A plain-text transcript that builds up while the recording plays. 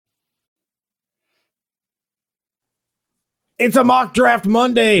It's a mock draft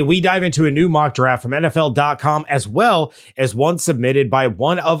Monday. We dive into a new mock draft from NFL.com as well as one submitted by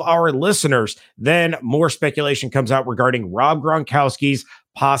one of our listeners. Then more speculation comes out regarding Rob Gronkowski's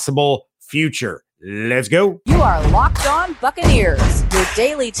possible future. Let's go. You are Locked On Buccaneers, your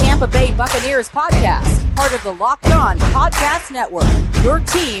daily Tampa Bay Buccaneers podcast, part of the Locked On Podcast Network, your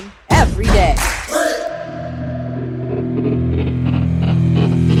team every day.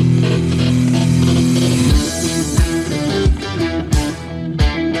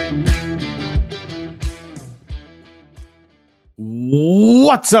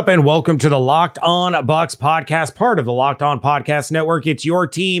 What's up and welcome to the Locked On Bucs podcast, part of the Locked On Podcast Network. It's your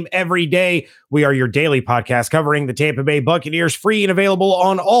team every day. We are your daily podcast covering the Tampa Bay Buccaneers, free and available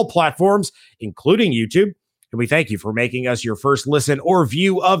on all platforms, including YouTube. And we thank you for making us your first listen or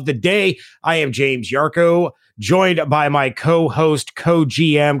view of the day. I am James Yarko, joined by my co-host,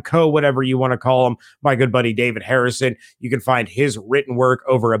 co-GM, co-whatever you want to call him, my good buddy David Harrison. You can find his written work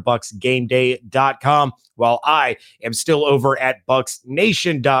over at BucsGameDay.com, while I am still over at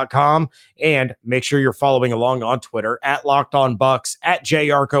BucsNation.com. And make sure you're following along on Twitter at LockedOnBucs, at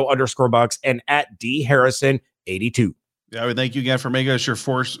JYarko_Bucs, and at DHarrison82. Yeah, we thank you again for making us your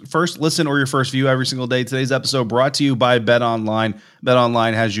first listen or your first view every single day. Today's episode brought to you by BetOnline.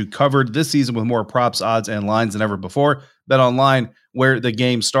 BetOnline has you covered this season with more props, odds, and lines than ever before. BetOnline, where the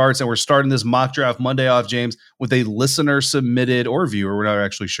game starts. And we're starting this mock draft Monday off, James, with a listener submitted or viewer, we're not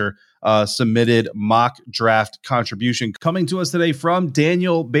actually sure, submitted mock draft contribution coming to us today from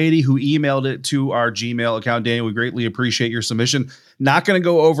Daniel Beatty, who emailed it to our Gmail account. Daniel, we greatly appreciate your submission. Not going to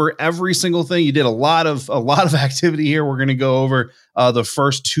go over every single thing. You did a lot of activity here. We're going to go over the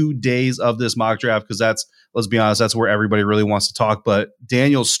first 2 days of this mock draft because let's be honest, that's where everybody really wants to talk. But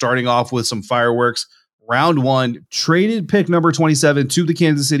Daniel's starting off with some fireworks. Round one, traded pick number 27 to the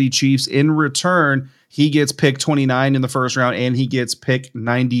Kansas City Chiefs. In return, he gets pick 29 in the first round, and he gets pick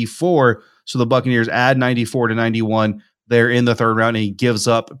 94. So the Buccaneers add 94 to 91 there in the third round, and he gives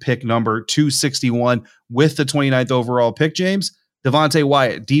up pick number 261 with the 29th overall pick, James. Devontae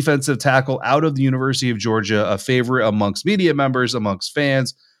Wyatt, defensive tackle out of the University of Georgia, a favorite amongst media members, amongst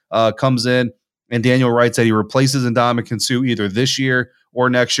fans, comes in, and Daniel writes that he replaces Ndamukong Suh either this year or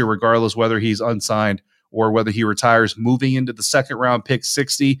next year, regardless whether he's unsigned or whether he retires. Moving into the second round, pick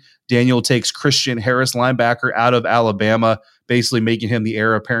 60, Daniel takes Christian Harris, linebacker out of Alabama, basically making him the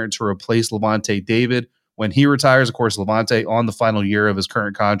heir apparent to replace Levante David when he retires. Of course, Levante on the final year of his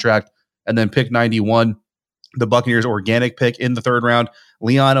current contract. And then pick 91, the Buccaneers' organic pick in the third round,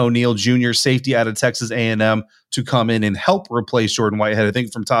 Leon O'Neal Jr., safety out of Texas A&M, to come in and help replace Jordan Whitehead. I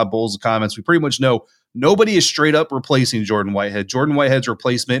think from Todd Bowles' comments, we pretty much know nobody is straight up replacing Jordan Whitehead. Jordan Whitehead's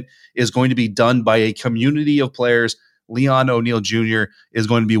replacement is going to be done by a community of players. Leon O'Neal Jr. is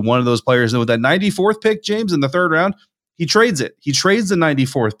going to be one of those players. And with that 94th pick, James, in the third round, he trades it. He trades the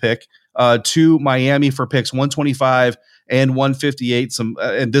 94th pick to Miami for picks 125 and 158.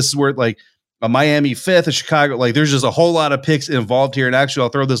 And this is where a Miami 5th, a Chicago, there's just a whole lot of picks involved here. And actually, I'll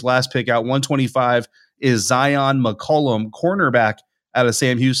throw this last pick out. 125 is Zion McCollum, cornerback out of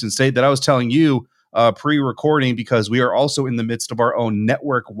Sam Houston State, that I was telling you pre-recording, because we are also in the midst of our own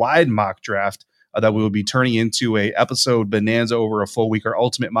network-wide mock draft that we will be turning into a episode bonanza over a full week, our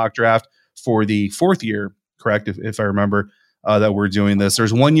ultimate mock draft for the fourth year, correct, if I remember, that we're doing this.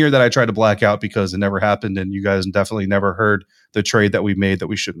 There's 1 year that I tried to black out because it never happened, and you guys definitely never heard the trade that we made that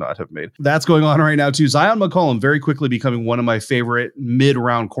we should not have made. That's going on right now too. Zion McCollum very quickly becoming one of my favorite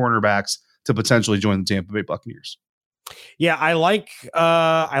mid-round cornerbacks to potentially join the Tampa Bay Buccaneers. Yeah, I like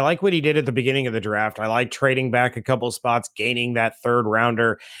what he did at the beginning of the draft. I like trading back a couple spots, gaining that third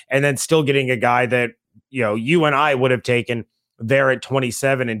rounder, and then still getting a guy that, you and I would have taken there at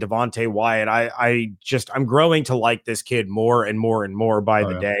 27 in Devontae Wyatt. I'm growing to like this kid more and more and more by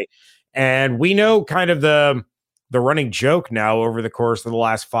the day. And we know kind of the running joke now over the course of the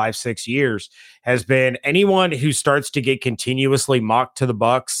last 5-6 years has been anyone who starts to get continuously mocked to the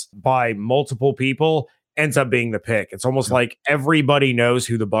Bucs by multiple people ends up being the pick. It's almost like everybody knows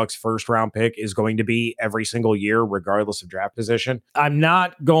who the Bucs first round pick is going to be every single year, regardless of draft position. I'm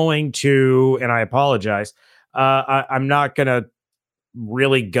not going to, and I apologize, I'm not going to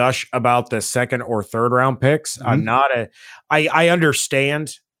really gush about the second or third round picks. Mm-hmm. I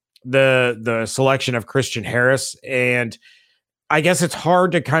understand the selection of Christian Harris, and I guess it's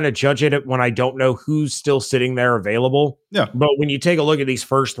hard to kind of judge it when I don't know who's still sitting there available. Yeah. But when you take a look at these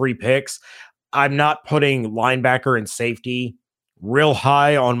first three picks, I'm not putting linebacker and safety real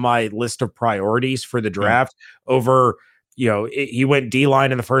high on my list of priorities for the draft over, he went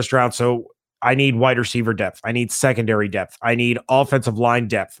D-line in the first round. So I need wide receiver depth. I need secondary depth. I need offensive line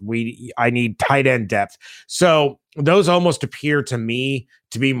depth. I need tight end depth. So those almost appear to me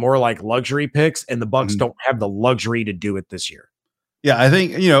to be more like luxury picks, and the Bucs don't have the luxury to do it this year. Yeah, I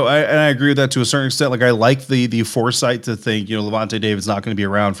think, I agree with that to a certain extent. Like, I like the foresight to think, Levante David's not going to be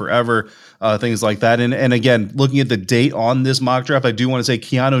around forever, things like that. And again, looking at the date on this mock draft, I do want to say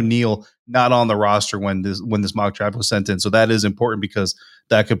Keanu Neal not on the roster when this mock draft was sent in. So that is important because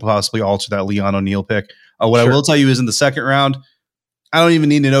that could possibly alter that Leon O'Neal pick. What I will tell you is in the second round, I don't even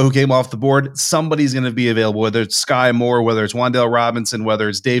need to know who came off the board. Somebody's going to be available, whether it's Sky Moore, whether it's Wan'Dale Robinson, whether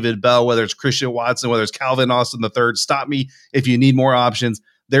it's David Bell, whether it's Christian Watson, whether it's Calvin Austin III. Stop me if you need more options.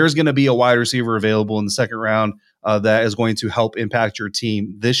 There's going to be a wide receiver available in the second round that is going to help impact your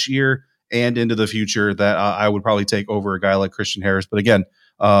team this year and into the future that I would probably take over a guy like Christian Harris. But again,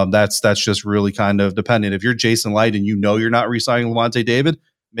 that's just really kind of dependent. If you're Jason Light and you're not re-signing Levante David,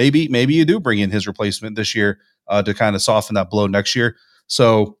 maybe you do bring in his replacement this year to kind of soften that blow next year.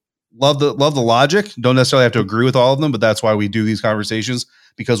 So love the logic. Don't necessarily have to agree with all of them, but that's why we do these conversations,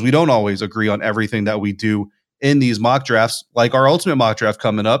 because we don't always agree on everything that we do in these mock drafts, like our ultimate mock draft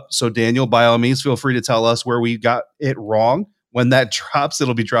coming up. So Daniel, by all means, feel free to tell us where we got it wrong when that drops.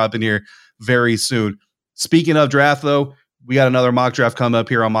 It'll be dropping here very soon. Speaking of draft, though, we got another mock draft coming up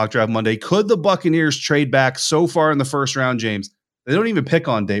here on Mock Draft Monday. Could the Buccaneers trade back so far in the first round, James? They don't even pick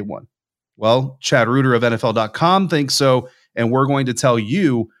on day one. Well, Chad Reuter of NFL.com thinks so, and we're going to tell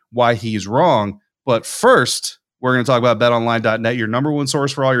you why he's wrong. But first, we're going to talk about betonline.net, your number one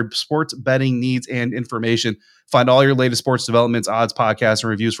source for all your sports betting needs and information. Find all your latest sports developments, odds, podcasts,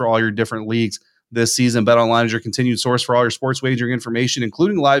 and reviews for all your different leagues this season. BetOnline is your continued source for all your sports wagering information,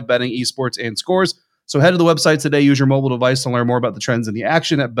 including live betting, esports, and scores. So head to the website today. Use your mobile device to learn more about the trends in the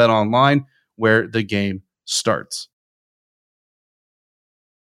action at BetOnline, where the game starts.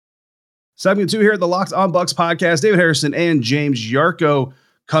 Segment 2 here at the Locked On Bucs podcast. David Harrison and James Yarko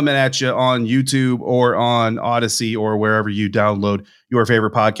coming at you on YouTube or on Odyssey or wherever you download your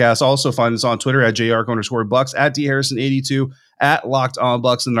favorite podcast. Also find us on Twitter at JYarko_Bucs, at DHarrison82, at Locked On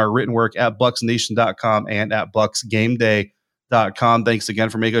Bucs, and our written work at BucsNation.com and at BucsGameDay.com. Thanks again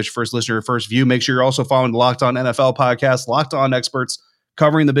for making us your first listener, your first view. Make sure you're also following the Locked On NFL podcast, Locked On Experts,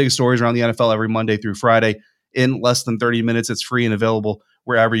 covering the big stories around the NFL every Monday through Friday in less than 30 minutes. It's free and available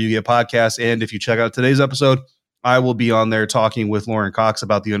wherever you get podcasts. And if you check out today's episode, I will be on there talking with Lauren Cox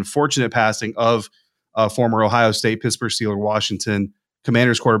about the unfortunate passing of former Ohio State, Pittsburgh Steelers, Washington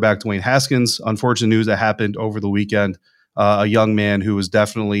Commanders quarterback Dwayne Haskins. Unfortunate news that happened over the weekend. A young man who was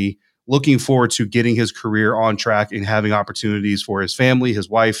definitely looking forward to getting his career on track and having opportunities for his family, his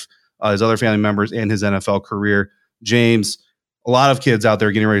wife, his other family members, and his NFL career. James, a lot of kids out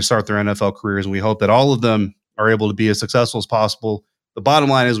there getting ready to start their NFL careers, and we hope that all of them are able to be as successful as possible. The bottom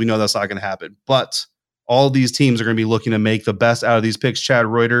line is we know that's not going to happen, but all of these teams are going to be looking to make the best out of these picks. Chad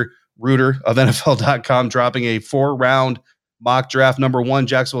Reuter of NFL.com dropping a 4-round mock draft. Number 1,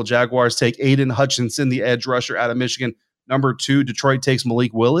 Jacksonville Jaguars take Aiden Hutchinson, the edge rusher out of Michigan. Number 2, Detroit takes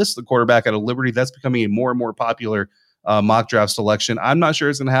Malik Willis, the quarterback out of Liberty. That's becoming a more and more popular mock draft selection. I'm not sure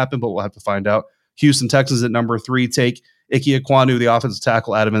it's going to happen, but we'll have to find out. Houston Texans at number 3 take Ike Ekwonu, the offensive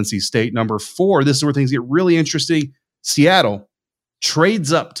tackle out of NC State. Number 4, this is where things get really interesting. Seattle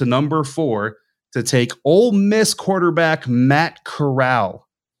trades up to number 4 to take Ole Miss quarterback Matt Corral,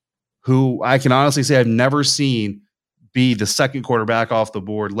 who I can honestly say I've never seen be the second quarterback off the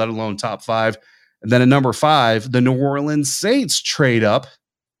board, let alone top 5. And then at number 5, the New Orleans Saints trade up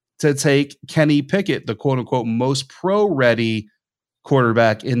to take Kenny Pickett, the quote-unquote most pro-ready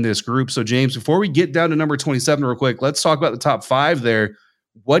quarterback in this group. So, James, before we get down to number 27 real quick, let's talk about the top 5 there.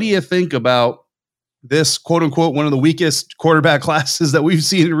 What do you think about this quote-unquote one of the weakest quarterback classes that we've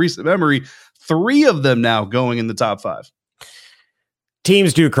seen in recent memory? 3 of them now going in the top 5.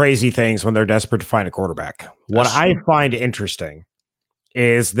 Teams do crazy things when they're desperate to find a quarterback. What I find interesting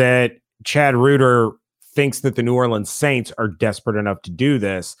is that Chad Reuter thinks that the New Orleans Saints are desperate enough to do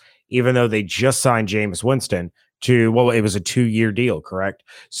this, even though they just signed Jameis Winston to, well, it was a 2-year deal, correct?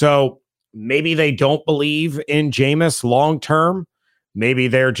 So maybe they don't believe in Jameis long-term. Maybe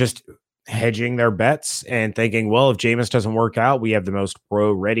they're just hedging their bets and thinking, well, if Jameis doesn't work out, we have the most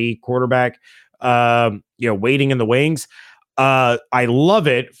pro-ready quarterback, waiting in the wings. I love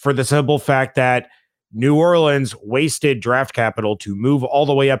it for the simple fact that New Orleans wasted draft capital to move all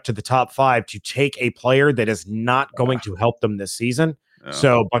the way up to the top 5 to take a player that is not going to help them this season. Yeah.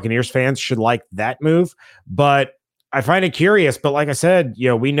 So Buccaneers fans should like that move. But I find it curious. But like I said,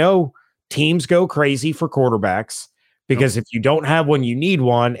 we know teams go crazy for quarterbacks because if you don't have one, you need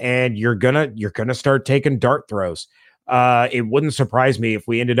one, and you're gonna start taking dart throws. It wouldn't surprise me if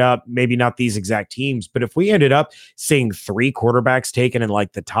we ended up, maybe not these exact teams, but if we ended up seeing 3 quarterbacks taken in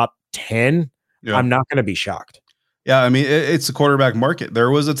like the top 10, I'm not going to be shocked. Yeah, I mean, it's a quarterback market.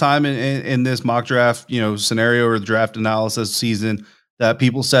 There was a time in this mock draft, scenario or the draft analysis season that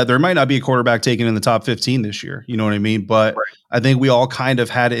people said there might not be a quarterback taken in the top 15 this year. You know what I mean? But right. I think we all kind of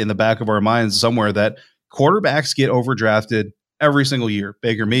had it in the back of our minds somewhere that quarterbacks get overdrafted every single year.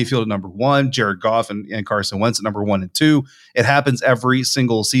 Baker Mayfield at number 1, Jared Goff and Carson Wentz at number 1 and 2. It happens every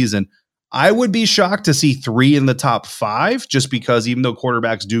single season. I would be shocked to see 3 in the top 5, just because even though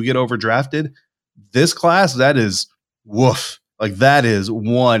quarterbacks do get overdrafted, this class, that is woof. Like, that is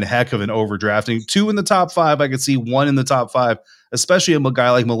one heck of an overdrafting. 2 in the top 5. I could see 1 in the top 5, especially a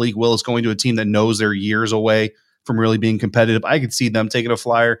guy like Malik Willis going to a team that knows they're years away from really being competitive. I could see them taking a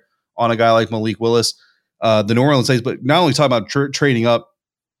flyer on a guy like Malik Willis. The New Orleans Saints, but not only talking about trading up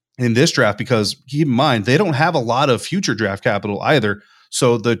in this draft, because keep in mind, they don't have a lot of future draft capital either.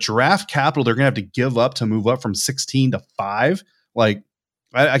 So the draft capital they're going to have to give up to move up from 16 to 5, like,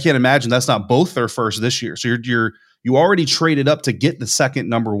 I can't imagine that's not both their first this year. So you already traded up to get the second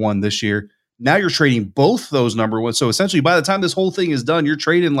number 1 this year. Now you're trading both those number 1. So essentially, by the time this whole thing is done, you're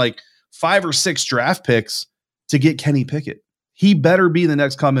trading like 5 or 6 draft picks to get Kenny Pickett. He better be the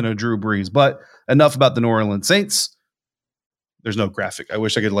next coming of Drew Brees. But enough about the New Orleans Saints. There's no graphic. I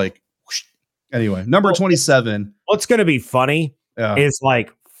wish I could whoosh. Anyway, number 27. What's going to be funny is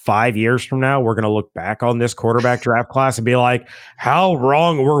 5 years from now, we're going to look back on this quarterback draft class and be like, how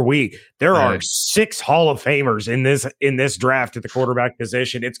wrong were we? There are 6 Hall of Famers in this draft at the quarterback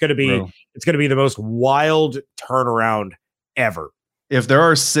position. It's going to be the most wild turnaround ever. If there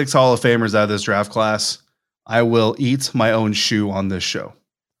are 6 Hall of Famers out of this draft class, I will eat my own shoe on this show.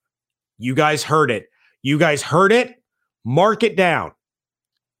 You guys heard it. Mark it down.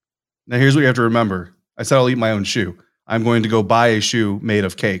 Now, here's what you have to remember. I said I'll eat my own shoe. I'm going to go buy a shoe made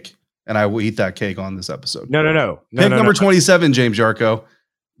of cake, and I will eat that cake on this episode. No. Pick number 27, James Yarko.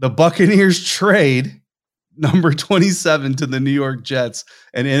 The Buccaneers trade number 27 to the New York Jets,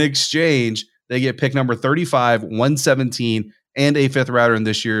 and in exchange, they get pick number 35, 117, and a 5th rounder in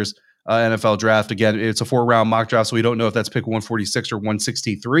this year's NFL draft. Again, it's a 4-round mock draft, so we don't know if that's pick 146 or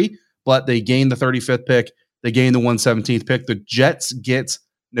 163, but they gain the 35th pick. They gain the 117th pick. The Jets get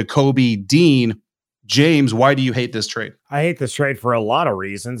Nakobe Dean. James, why do you hate this trade? I hate this trade for a lot of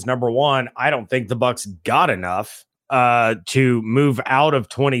reasons. Number 1, I don't think the Bucs got enough to move out of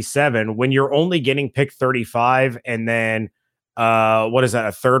 27 when you're only getting pick 35 and then what is that,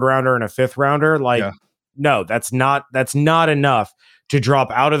 a 3rd rounder and a 5th rounder? No, that's not enough to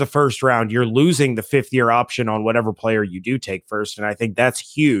drop out of the 1st round. You're losing the 5th year option on whatever player you do take first, and I think that's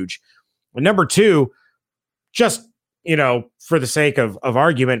huge. And number 2, just for the sake of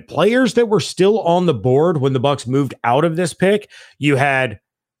argument, players that were still on the board when the Bucs moved out of this pick, you had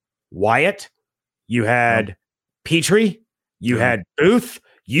Wyatt, you had Petrie, you had Booth,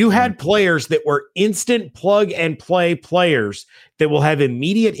 you had players that were instant plug and play players that will have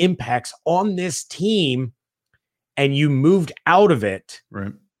immediate impacts on this team, and you moved out of it.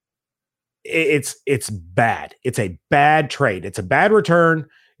 Right. It's bad. It's a bad trade. It's a bad return.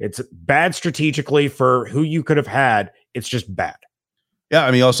 It's bad strategically for who you could have had. It's just bad. Yeah,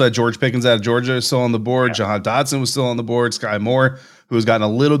 I mean, you also had George Pickens out of Georgia still on the board. Yeah. Jahan Dotson was still on the board. Sky Moore, who has gotten a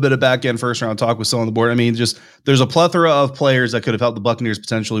little bit of back-end first-round talk, was still on the board. I mean, just there's a plethora of players that could have helped the Buccaneers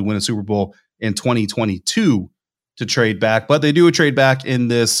potentially win a Super Bowl in 2022 to trade back. But they do a trade back in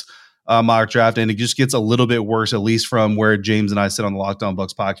this mock draft, and it just gets a little bit worse, at least from where James and I sit on the Locked On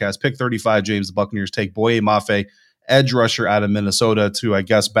Bucs podcast. Pick 35, James, the Buccaneers take Boye Mafe, edge rusher out of Minnesota, to, I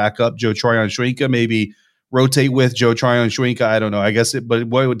guess, back up Joe Tryon-Shoyinka, maybe rotate with Joe Tryon-Shoyinka. I don't know. I guess but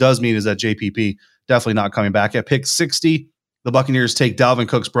what it does mean is that JPP definitely not coming back. At pick 60, the Buccaneers take Dalvin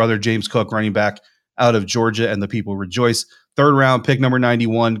Cook's brother, James Cook, running back out of Georgia, and the people rejoice. 3rd round, pick number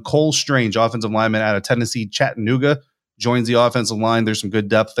 91, Cole Strange, offensive lineman out of Tennessee, Chattanooga, joins the offensive line. There's some good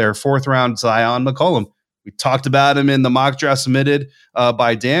depth there. 4th round, Zion McCollum. We talked about him in the mock draft submitted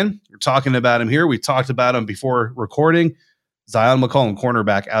by Dan. We're talking about him here. We talked about him before recording. Zion McCollum,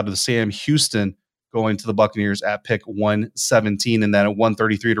 cornerback out of Sam Houston, going to the Buccaneers at pick 117. And then at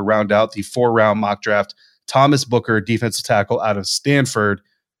 133 to round out the 4-round mock draft, Thomas Booker, defensive tackle out of Stanford,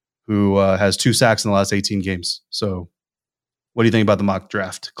 who has 2 sacks in the last 18 games. So what do you think about the mock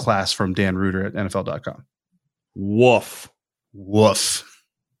draft class from Dan Reuter at NFL.com? Woof.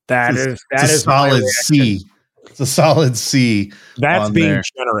 That is a solid C. It's a solid C. That's being there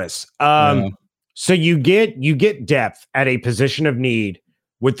generous. So you get depth at a position of need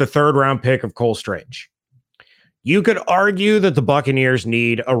with the 3rd round pick of Cole Strange. You could argue that the Buccaneers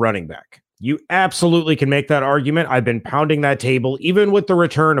need a running back. You absolutely can make that argument. I've been pounding that table, even with the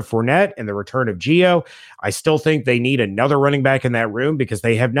return of Fournette and the return of Gio. I still think they need another running back in that room because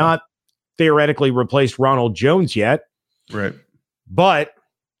they have not theoretically replaced Ronald Jones yet. Right. But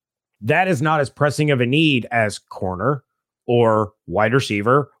that is not as pressing of a need as corner or wide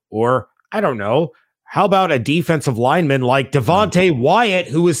receiver, or I don't know. How about a defensive lineman like Devontae Wyatt,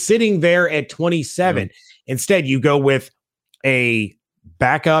 who is sitting there at 27? Instead, you go with a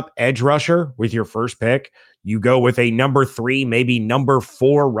backup edge rusher with your first pick. You go with a number 3, maybe number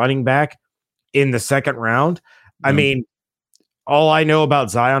 4 running back in the second round. I mean, all I know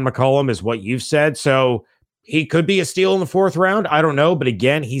about Zion McCollum is what you've said. So he could be a steal in the 4th round. I don't know. But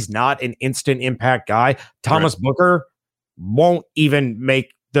again, he's not an instant impact guy. Thomas Booker won't even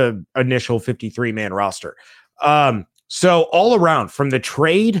make the initial 53-man roster. So all around, from the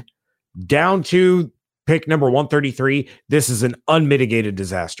trade down to pick number 133, this is an unmitigated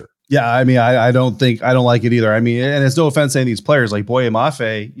disaster. Yeah, I mean, I don't like it either. I mean, and it's no offense to any of these players like Boye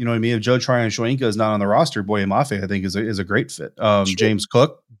Mafe, you know what I mean? If Joe Tryon-Shoyinka is not on the roster, Boye Mafe, I think, is a great fit. James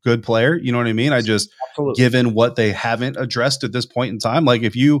Cook, good player, you know what I mean? Given what they haven't addressed at this point in time, like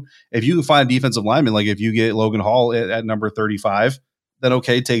if you can find a defensive lineman, like if you get Logan Hall at number 35, then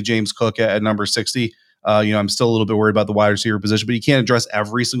okay, take James Cook at number 60. I'm still a little bit worried about the wide receiver position, but you can't address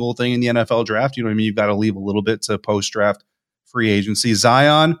every single thing in the NFL draft. You know what I mean? You've got to leave a little bit to post-draft free agency.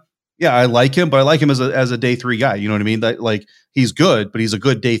 Zion, yeah, I like him, but I like him as a day 3 guy. You know what I mean? That, like, he's good, but he's a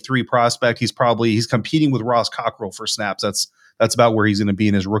good day 3 prospect. He's competing with Ross Cockrell for snaps. That's about where he's going to be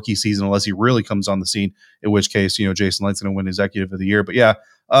in his rookie season, unless he really comes on the scene, in which case, Jason Light's going to win Executive of the Year. But yeah,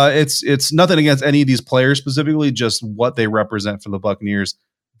 it's nothing against any of these players specifically, just what they represent for the Buccaneers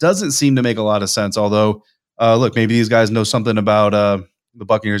doesn't seem to make a lot of sense. Although, look, maybe these guys know something about the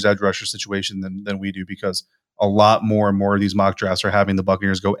Buccaneers edge rusher situation than we do, because a lot more and more of these mock drafts are having the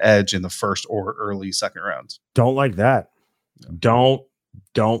Buccaneers go edge in the first or early second rounds. Don't like that. Don't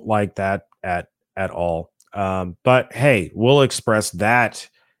like that at all. But hey, we'll express that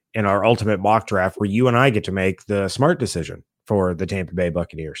in our ultimate mock draft, where you and I get to make the smart decision for the Tampa Bay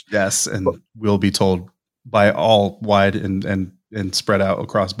Buccaneers. Yes, and we'll be told by all wide and spread out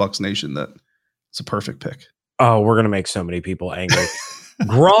across Bucs Nation that it's a perfect pick. Oh, we're going to make so many people angry.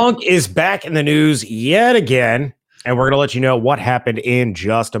 Gronk is back in the news yet again, and we're going to let you know what happened in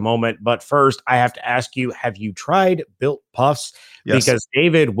just a moment. But first, I have to ask you, have you tried Built Puffs? Yes. Because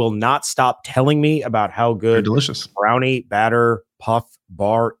David will not stop telling me about how good delicious brownie batter puff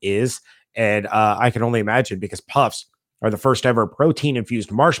bar is. And I can only imagine, because Puffs are the first ever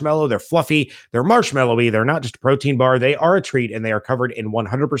protein-infused marshmallow. They're fluffy, they're marshmallowy, they're not just a protein bar, they are a treat, and they are covered in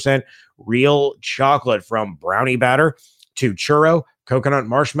 100% real chocolate, from brownie batter to churro, coconut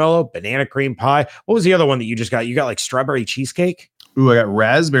marshmallow, banana cream pie. What was the other one that you just got? You got like strawberry cheesecake? Ooh, I got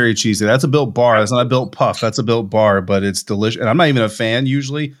raspberry cheesecake. That's a Built bar. That's not a Built Puff. That's a Built bar, but it's delicious. And I'm not even a fan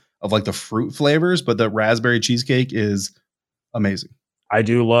usually of like the fruit flavors, but the raspberry cheesecake is amazing. I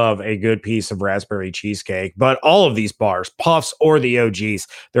do love a good piece of raspberry cheesecake, but all of these bars, Puffs or the OGs,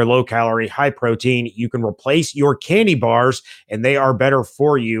 they're low calorie, high protein. You can replace your candy bars and they are better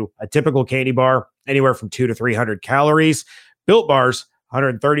for you. A typical candy bar, anywhere from 200 to 300 calories. Built bars,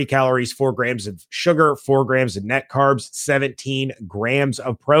 130 calories, 4 grams of sugar, 4 grams of net carbs, 17 grams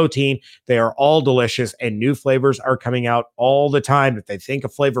of protein. They are all delicious, and new flavors are coming out all the time. If they think a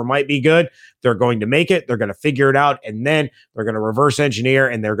flavor might be good, they're going to make it, they're going to figure it out, and then they're going to reverse engineer,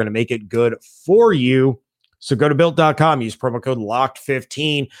 and they're going to make it good for you. So go to Built.com, use promo code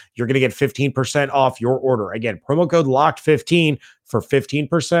LOCKED15. You're going to get 15% off your order. Again, promo code LOCKED15 for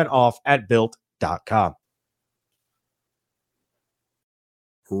 15% off at Built.com.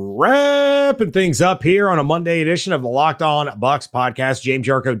 Wrapping things up here on a Monday edition of the Locked On Bucs podcast. James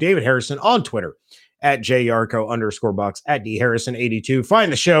Yarko, David Harrison on Twitter at @JYarko_Bucs, at DHarrison82. Find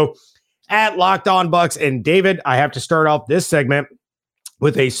the show at Locked On Bucs. And David, I have to start off this segment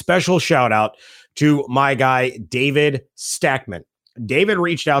with a special shout out to my guy, David Stackman. David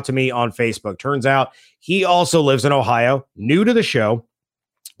reached out to me on Facebook. Turns out he also lives in Ohio, new to the show,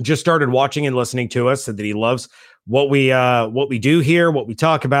 just started watching and listening to us, said that he loves what we do here, what we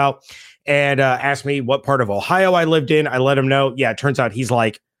talk about, and asked me what part of Ohio I lived in. I let him know. Yeah, it turns out he's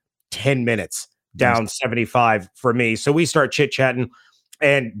like 10 minutes down 75 for me. So we start chit-chatting,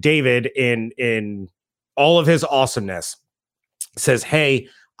 and David, in all of his awesomeness, says, "Hey,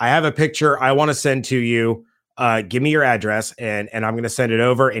 I have a picture I want to send to you. Give me your address, and I'm going to send it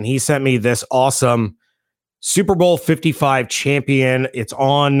over." And he sent me this awesome Super Bowl 55 champion. It's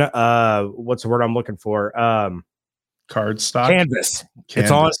on what's the word I'm looking for? Cardstock. Canvas.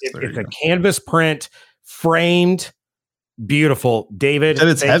 It's a canvas print, framed Beautiful, David. And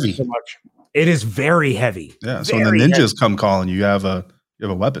it's thank heavy. you so much. It is very heavy. Yeah. So when the ninjas come calling, you have a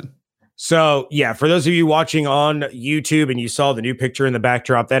weapon. So yeah, for those of you watching on YouTube and you saw the new picture in the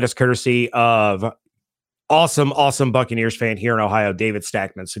backdrop, that is courtesy of awesome Buccaneers fan here in Ohio, David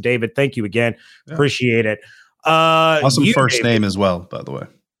Stackman. So David, thank you again. Yeah. Appreciate it. Awesome first David, name as well, by the way.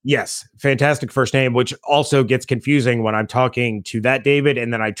 Yes, fantastic first name, which also gets confusing when I'm talking to that David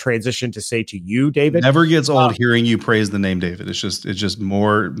and then I transition to say to you, David. Never gets old hearing you praise the name David. It's just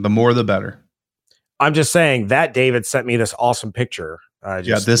more the better. I'm just saying that David sent me this awesome picture.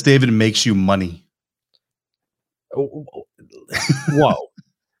 This David makes you money. Whoa.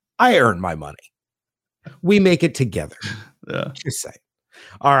 I earn my money. We make it together. Yeah. Just saying.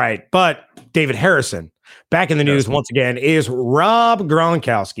 All right. But David Harrison, back in the news once again, is Rob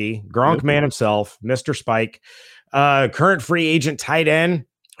Gronkowski, man himself, Mr. Spike, current free agent tight end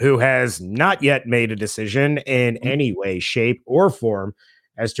who has not yet made a decision in any way, shape, or form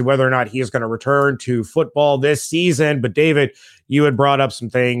as to whether or not he is going to return to football this season. But David, you had brought up some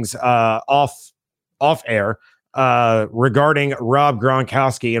things off air regarding Rob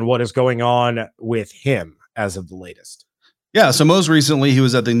Gronkowski and what is going on with him as of the latest. Yeah, so most recently he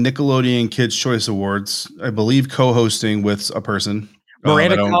was at the Nickelodeon Kids' Choice Awards, I believe, co-hosting with a person.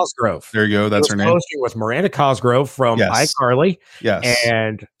 Miranda Cosgrove. There you go. That's her name. Hosting with Miranda Cosgrove from iCarly. Yes.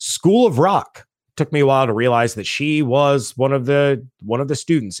 And School of Rock. Took me a while to realize that she was one of the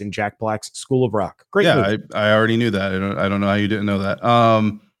students in Jack Black's School of Rock. Great movie. I already knew that. I don't know how you didn't know that.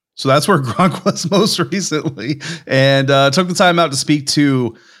 So that's where Gronk was most recently, and took the time out to speak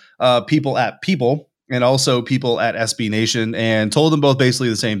to people at People and also people at SB Nation, and told them both basically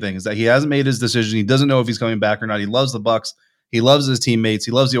the same thing: is that he hasn't made his decision. He doesn't know if he's coming back or not. He loves the Bucs. He loves his teammates.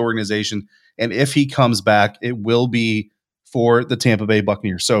 He loves the organization, and if he comes back, it will be for the Tampa Bay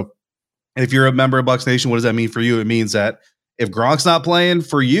Buccaneers. So, if you're a member of Bucs Nation, what does that mean for you? It means that if Gronk's not playing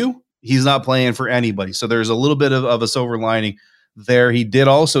for you, he's not playing for anybody. So there's a little bit of a silver lining there. He did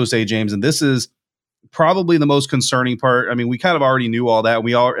also say, James, and this is probably the most concerning part. I mean, we kind of already knew all that.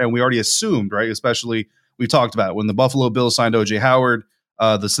 We already assumed, right? Especially we talked about it. When the Buffalo Bills signed O.J. Howard,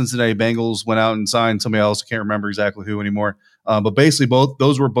 the Cincinnati Bengals went out and signed somebody else. I can't remember exactly who anymore. But basically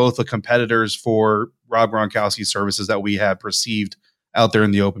those were both the competitors for Rob Gronkowski's services that we had perceived out there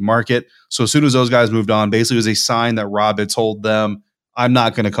in the open market. So as soon as those guys moved on, basically it was a sign that Rob had told them, I'm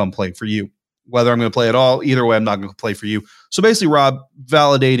not going to come play for you. Whether I'm going to play at all, either way, I'm not going to play for you. So basically Rob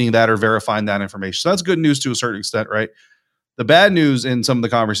validating that or verifying that information. So that's good news to a certain extent, right? The bad news in some of the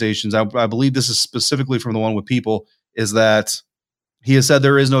conversations, I believe this is specifically from the one with People, is that he has said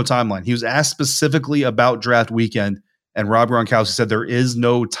there is no timeline. He was asked specifically about draft weekend, and Rob Gronkowski said there is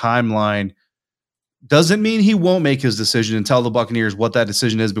no timeline. Doesn't mean he won't make his decision and tell the Buccaneers what that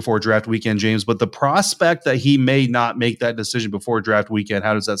decision is before draft weekend, James. But the prospect that he may not make that decision before draft weekend,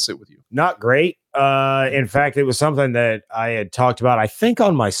 how does that sit with you? Not great. In fact, it was something that I had talked about, I think,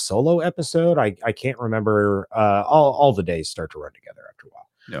 on my solo episode. I can't remember. All the days start to run together after a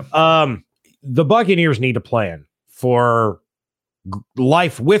while. Yeah. The Buccaneers need a plan for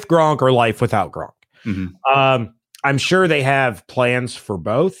life with Gronk or life without Gronk. Mm-hmm. I'm sure they have plans for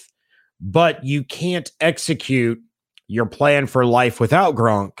both, but you can't execute your plan for life without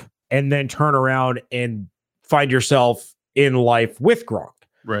Gronk and then turn around and find yourself in life with Gronk.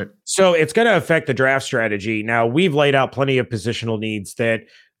 Right. So it's going to affect the draft strategy. Now, we've laid out plenty of positional needs that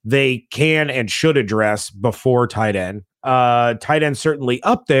they can and should address before tight end. Tight end certainly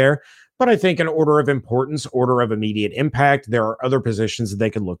up there, but I think in order of importance, order of immediate impact, there are other positions that they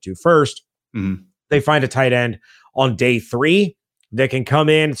can look to first. Mm-hmm. They find a tight end on day 3 that can come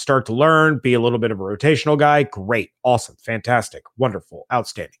in, start to learn, be a little bit of a rotational guy. Great, awesome, fantastic, wonderful,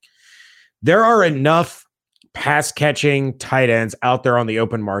 outstanding. There are enough pass catching tight ends out there on the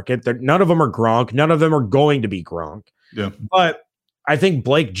open market. None of them are Gronk. None of them are going to be Gronk. Yeah. But I think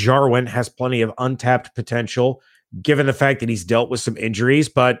Blake Jarwin has plenty of untapped potential given the fact that he's dealt with some injuries.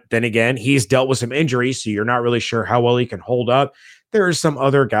 But then again, he's dealt with some injuries, so you're not really sure how well he can hold up. There are some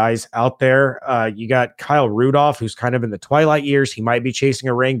other guys out there. You got Kyle Rudolph, who's kind of in the twilight years. He might be chasing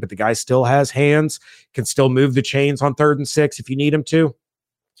a ring, but the guy still has hands, can still move the chains on 3rd and 6 if you need him to.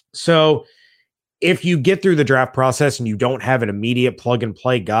 So if you get through the draft process and you don't have an immediate plug and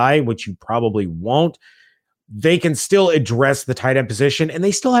play guy, which you probably won't, they can still address the tight end position, and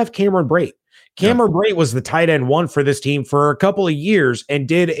they still have Cameron Brate. Cameron Brate was the tight end 1 for this team for a couple of years and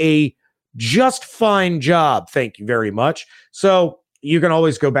did a just fine job. Thank you very much. So you can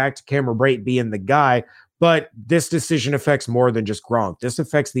always go back to Cameron Brate being the guy, but this decision affects more than just Gronk. This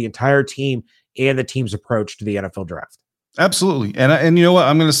affects the entire team and the team's approach to the NFL draft. Absolutely. And you know what?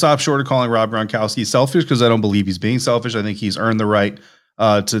 I'm going to stop short of calling Rob Gronkowski selfish because I don't believe he's being selfish. I think he's earned the right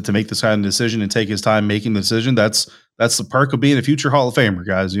to make this kind of decision and take his time making the decision. That's the perk of being a future Hall of Famer,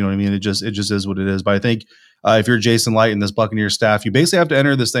 guys. You know what I mean? It just is what it is. But I think if you're Jason Light and this Buccaneers staff, you basically have to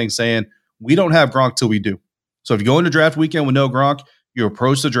enter this thing saying, we don't have Gronk till we do. So if you go into draft weekend with no Gronk, you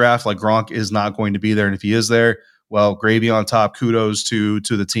approach the draft like Gronk is not going to be there. And if he is there, well, gravy on top, kudos to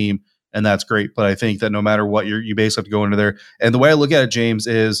the team. And that's great. But I think that no matter what, you basically have to go into there. And the way I look at it, James,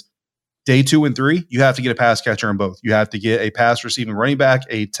 is day 2 and 3, you have to get a pass catcher in both. You have to get a pass receiving running back,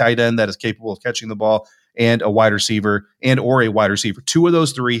 a tight end that is capable of catching the ball, and a wide receiver or a wide receiver. 2 of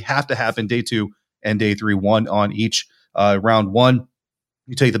those 3 have to happen day 2 and day 3, 1 on each. Round 1,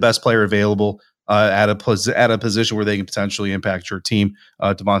 you take the best player available at a position where they can potentially impact your team.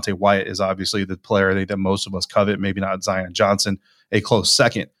 Devontae Wyatt is obviously the player I think that most of us covet, maybe not Zion Johnson, a close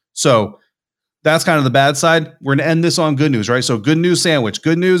second. So that's kind of the bad side. We're going to end this on good news, right? So good news sandwich.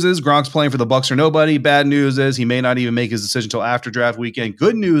 Good news is Gronk's playing for the Bucs or nobody. Bad news is he may not even make his decision until after draft weekend.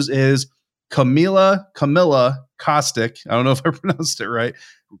 Good news is Camilla Kostic, I don't know if I pronounced it right,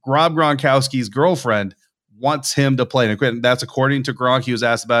 Rob Gronkowski's girlfriend wants him to play. And that's according to Gronk. He was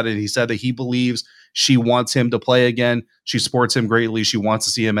asked about it. He said that he believes she wants him to play again. She supports him greatly. She wants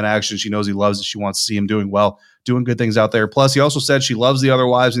to see him in action. She knows he loves it. She wants to see him doing well, doing good things out there. Plus, he also said she loves the other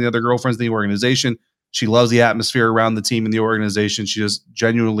wives and the other girlfriends in the organization. She loves the atmosphere around the team and the organization. She just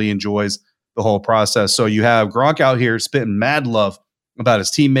genuinely enjoys the whole process. So you have Gronk out here spitting mad love about his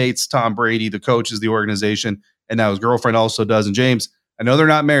teammates, Tom Brady, the coaches, the organization, and now his girlfriend also does. And James, I know they're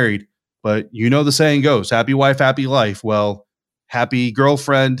not married, but you know the saying goes, happy wife, happy life. Well, happy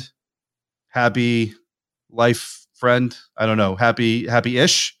girlfriend, happy life friend. I don't know,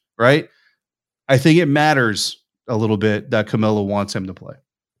 happy-ish, right? I think it matters a little bit that Camilla wants him to play.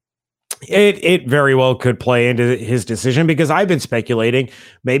 It very well could play into his decision because I've been speculating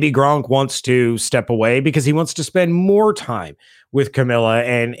maybe Gronk wants to step away because he wants to spend more time with Camilla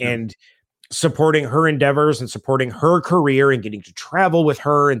and supporting her endeavors and supporting her career and getting to travel with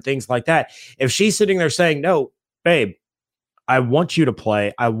her and things like that. If she's sitting there saying, no, babe, I want you to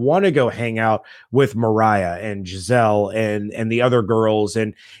play. I want to go hang out with Mariah and Giselle and the other girls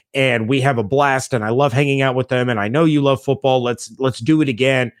and we have a blast and I love hanging out with them and I know you love football. Let's do it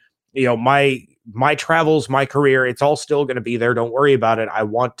again. You know, my travels, my career, it's all still going to be there. Don't worry about it. I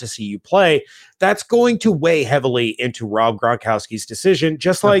want to see you play. That's going to weigh heavily into Rob Gronkowski's decision,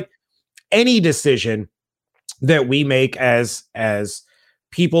 just like any decision that we make as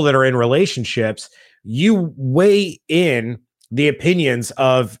people that are in relationships. You weigh in the opinions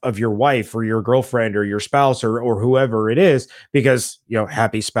of your wife or your girlfriend or your spouse or whoever it is, because, you know,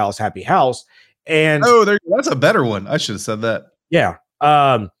 happy spouse, happy house. And that's a better one. I should have said that. Yeah.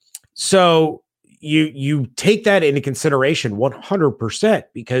 So you take that into consideration 100%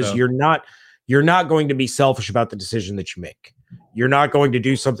 because you're not going to be selfish about the decision that you make. You're not going to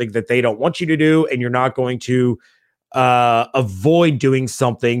do something that they don't want you to do, and you're not going to avoid doing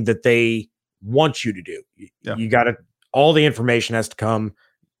something that they want you to do. You got to, all the information has to come,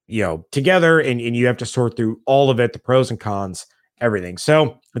 together, and you have to sort through all of it, the pros and cons, everything.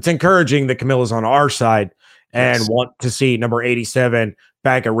 So it's encouraging that Camilla's on our side and want to see number 87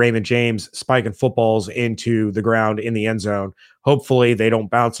 back at Raymond James spiking footballs into the ground in the end zone. Hopefully they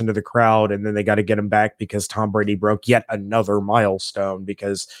don't bounce into the crowd and then they got to get him back because Tom Brady broke yet another milestone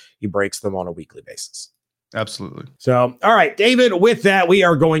because he breaks them on a weekly basis. Absolutely. So, all right, David, with that, we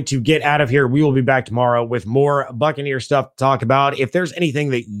are going to get out of here. We will be back tomorrow with more Buccaneer stuff to talk about. If there's anything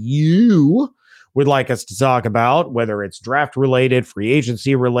that you would like us to talk about, whether it's draft related, free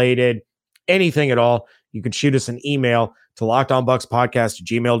agency related, anything at all, you can shoot us an email to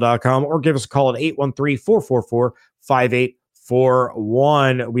lockedonbuckspodcast@gmail.com or give us a call at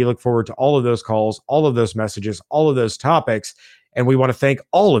 813-444-5841. We look forward to all of those calls, all of those messages, all of those topics. And we want to thank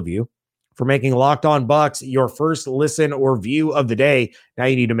all of you for making Locked On Bucs your first listen or view of the day. Now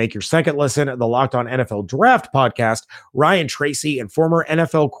you need to make your second listen at the Locked On NFL Draft podcast. Ryan Tracy and former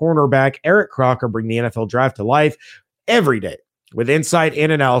NFL cornerback Eric Crocker bring the NFL Draft to life every day with insight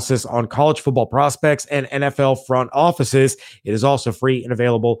and analysis on college football prospects and NFL front offices. It is also free and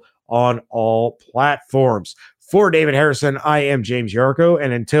available on all platforms. For David Harrison, I am James Yarko,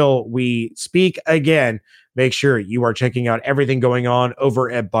 and until we speak again, make sure you are checking out everything going on over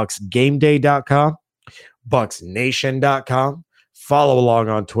at BucsGameDay.com, BucsNation.com. Follow along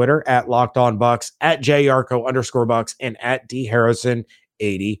on Twitter at LockedOnBucs, at JYarko_Bucs, and at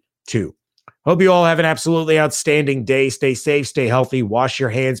DHarrison82. Hope you all have an absolutely outstanding day. Stay safe, stay healthy, wash your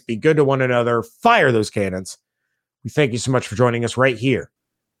hands, be good to one another, fire those cannons. We thank you so much for joining us right here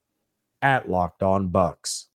at Locked On Bucs.